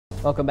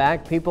Welcome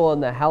back. People in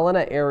the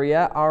Helena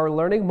area are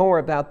learning more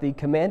about the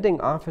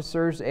commanding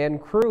officers and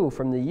crew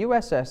from the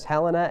USS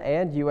Helena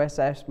and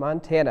USS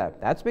Montana.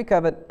 That's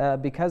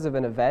because of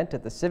an event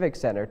at the Civic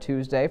Center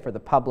Tuesday for the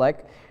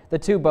public. The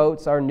two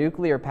boats are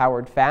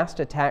nuclear-powered fast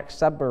attack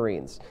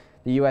submarines.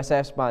 The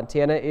USS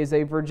Montana is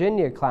a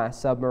Virginia-class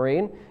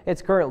submarine.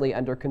 It's currently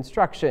under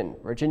construction.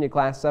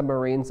 Virginia-class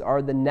submarines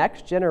are the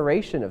next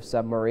generation of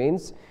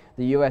submarines.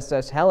 The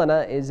USS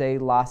Helena is a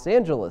Los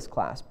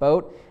Angeles-class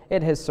boat.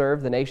 It has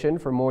served the nation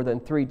for more than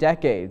 3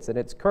 decades, and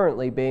it's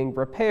currently being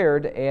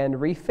repaired and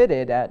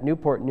refitted at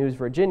Newport News,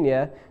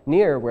 Virginia,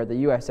 near where the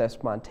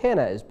USS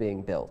Montana is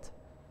being built.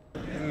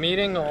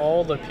 Meeting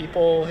all the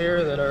people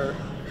here that are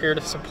here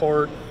to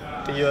support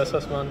the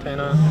USS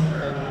Montana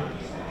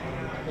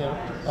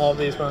and all of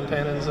these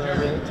Montanans and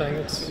everything,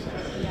 it's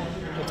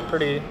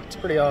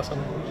pretty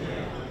awesome.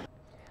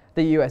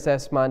 The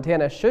USS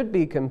Montana should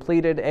be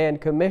completed and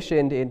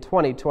commissioned in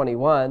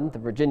 2021. The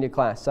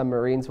Virginia-class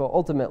submarines will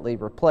ultimately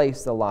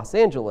replace the Los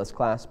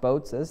Angeles-class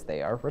boats as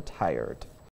they are retired.